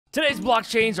Today's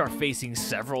blockchains are facing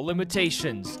several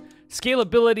limitations.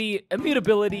 Scalability,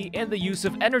 immutability, and the use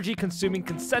of energy-consuming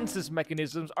consensus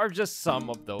mechanisms are just some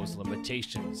of those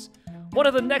limitations. One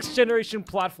of the next-generation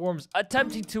platforms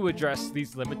attempting to address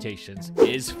these limitations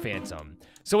is Fantom.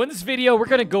 So in this video, we're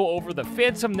going to go over the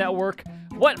Fantom network,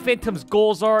 what Fantom's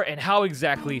goals are, and how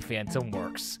exactly Fantom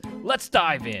works. Let's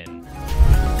dive in.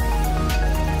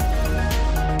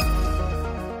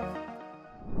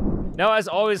 Now, as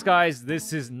always, guys,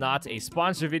 this is not a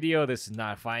sponsor video. This is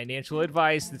not financial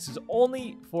advice. This is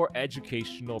only for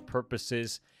educational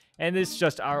purposes, and it's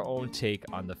just our own take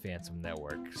on the Fantom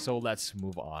network. So let's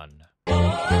move on.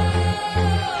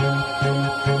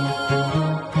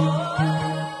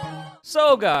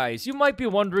 So, guys, you might be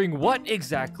wondering, what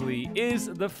exactly is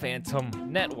the Fantom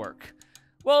network?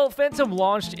 Well, Fantom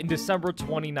launched in December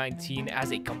 2019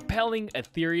 as a compelling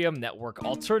Ethereum network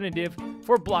alternative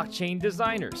for blockchain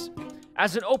designers.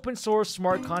 As an open-source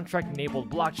smart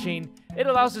contract-enabled blockchain, it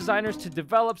allows designers to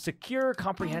develop secure,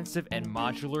 comprehensive, and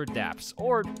modular DApps,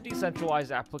 or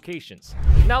decentralized applications.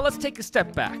 Now let's take a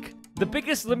step back. The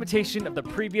biggest limitation of the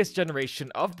previous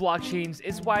generation of blockchains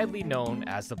is widely known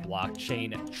as the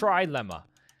blockchain trilemma.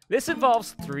 This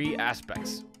involves three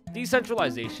aspects: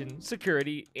 decentralization,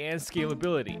 security, and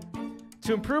scalability.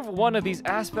 To improve one of these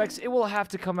aspects, it will have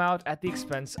to come out at the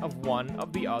expense of one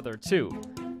of the other two.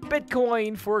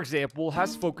 Bitcoin, for example,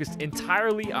 has focused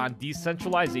entirely on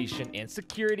decentralization and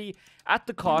security at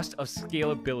the cost of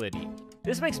scalability.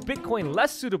 This makes Bitcoin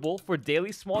less suitable for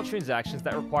daily small transactions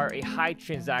that require a high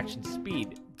transaction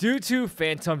speed. Due to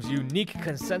Fantom's unique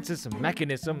consensus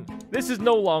mechanism, this is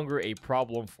no longer a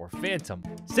problem for Fantom.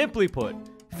 Simply put,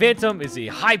 Fantom is a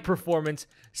high-performance,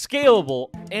 scalable,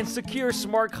 and secure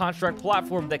smart contract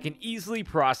platform that can easily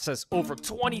process over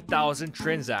 20,000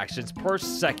 transactions per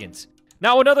second.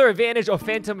 Now, another advantage of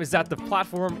Fantom is that the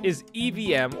platform is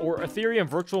EVM, or Ethereum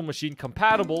Virtual Machine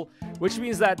compatible, which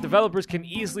means that developers can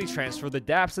easily transfer the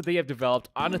DApps that they have developed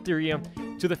on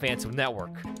Ethereum to the Fantom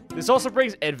network. This also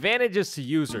brings advantages to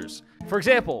users. For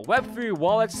example, Web3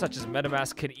 wallets such as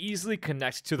MetaMask can easily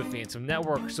connect to the Fantom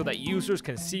network so that users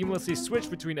can seamlessly switch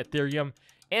between Ethereum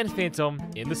and Fantom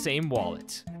in the same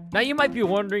wallet. Now, you might be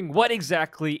wondering, what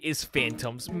exactly is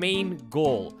Fantom's main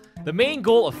goal? The main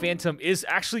goal of Fantom is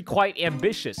actually quite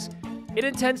ambitious. It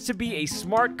intends to be a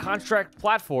smart contract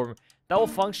platform that will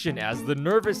function as the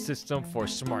nervous system for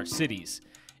smart cities.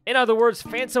 In other words,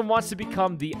 Fantom wants to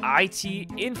become the IT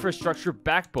infrastructure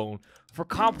backbone for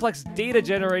complex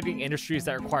data-generating industries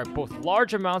that require both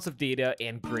large amounts of data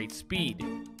and great speed.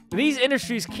 These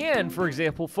industries can, for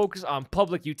example, focus on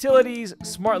public utilities,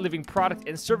 smart living product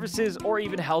and services, or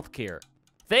even healthcare.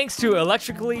 Thanks to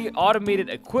electrically automated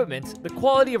equipment, the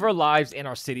quality of our lives and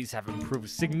our cities have improved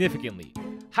significantly.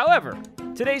 However,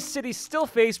 today's cities still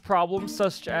face problems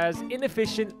such as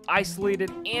inefficient,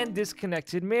 isolated, and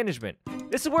disconnected management.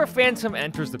 This is where Fantom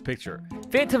enters the picture.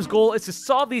 Fantom's goal is to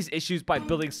solve these issues by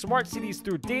building smart cities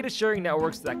through data sharing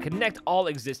networks that connect all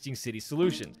existing city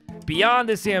solutions. Beyond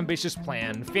this ambitious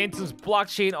plan, Fantom's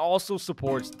blockchain also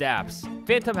supports DApps.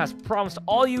 Fantom has promised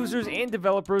all users and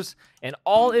developers an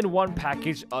all-in-one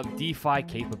package of DeFi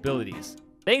capabilities.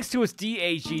 Thanks to its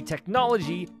DAG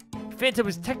technology, Fantom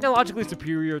is technologically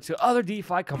superior to other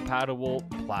DeFi-compatible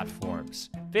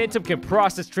platforms. Fantom can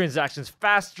process transactions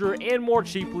faster and more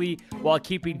cheaply while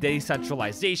keeping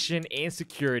decentralization and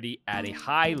security at a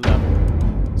high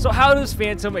level. So how does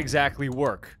Fantom exactly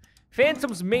work?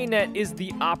 Fantom's mainnet is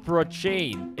the Opera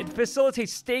chain. It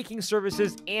facilitates staking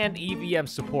services and EVM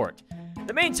support.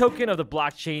 The main token of the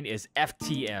blockchain is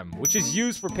FTM, which is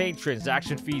used for paying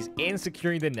transaction fees and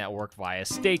securing the network via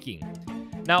staking.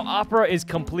 Now, Opera is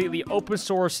completely open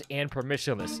source and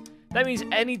permissionless. That means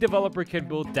any developer can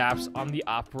build DApps on the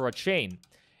Opera chain.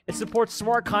 It supports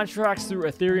smart contracts through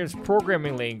Ethereum's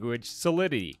programming language,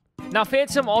 Solidity. Now,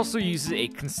 Fantom also uses a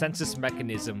consensus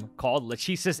mechanism called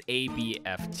Lachesis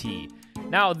ABFT.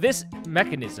 Now, this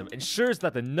mechanism ensures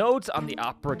that the nodes on the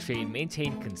Opera chain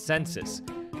maintain consensus.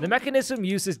 The mechanism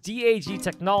uses DAG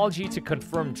technology to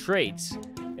confirm trades.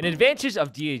 An advantage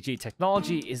of DAG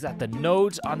technology is that the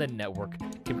nodes on the network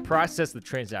can process the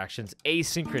transactions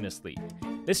asynchronously.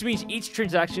 This means each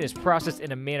transaction is processed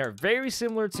in a manner very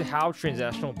similar to how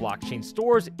transactional blockchain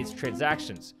stores its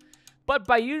transactions. But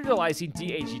by utilizing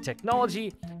DAG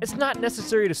technology, it's not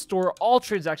necessary to store all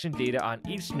transaction data on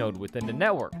each node within the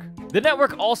network. The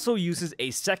network also uses a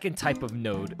second type of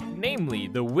node, namely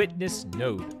the witness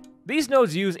node. These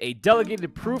nodes use a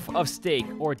delegated proof of stake,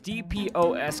 or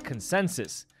DPoS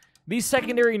consensus. These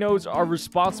secondary nodes are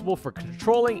responsible for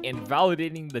controlling and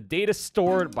validating the data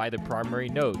stored by the primary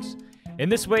nodes. In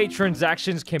this way,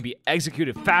 transactions can be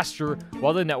executed faster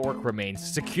while the network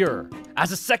remains secure.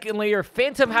 As a second layer,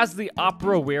 Fantom has the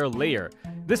Opera-aware layer.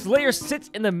 This layer sits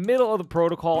in the middle of the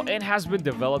protocol and has been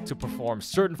developed to perform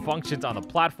certain functions on the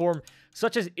platform,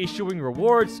 such as issuing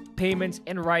rewards, payments,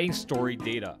 and writing story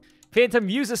data. Fantom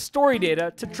uses story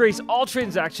data to trace all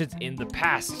transactions in the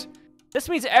past. This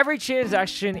means every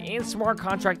transaction and smart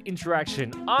contract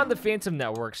interaction on the Fantom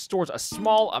network stores a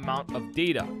small amount of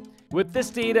data. With this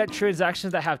data,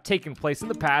 transactions that have taken place in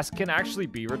the past can actually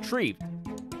be retrieved.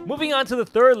 Moving on to the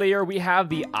third layer, we have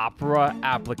the Opera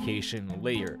application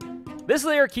layer. This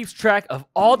layer keeps track of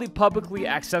all the publicly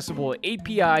accessible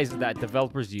APIs that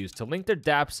developers use to link their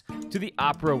dApps to the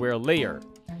Opera-aware layer.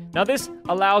 Now this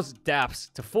allows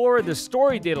dApps to forward the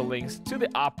story data links to the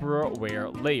Opera-aware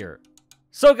layer.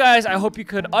 So guys, I hope you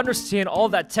could understand all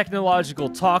that technological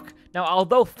talk. Now,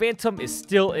 although Fantom is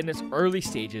still in its early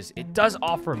stages, it does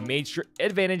offer major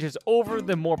advantages over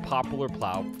the more popular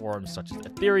platforms such as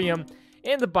Ethereum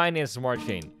and the Binance Smart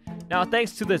Chain. Now,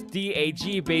 thanks to this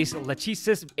DAG-based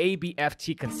Lachesis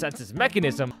ABFT consensus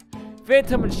mechanism,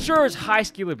 Fantom ensures high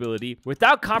scalability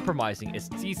without compromising its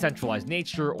decentralized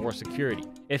nature or security.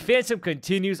 If Fantom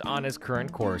continues on its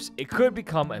current course, it could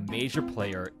become a major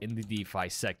player in the DeFi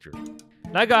sector.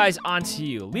 Now guys, on to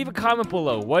you. Leave a comment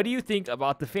below. What do you think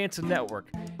about the Fantom network?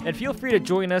 And feel free to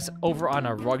join us over on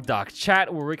our RugDoc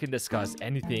chat where we can discuss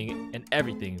anything and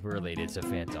everything related to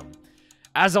Fantom.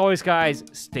 As always guys,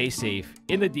 stay safe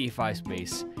in the DeFi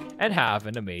space and have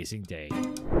an amazing day.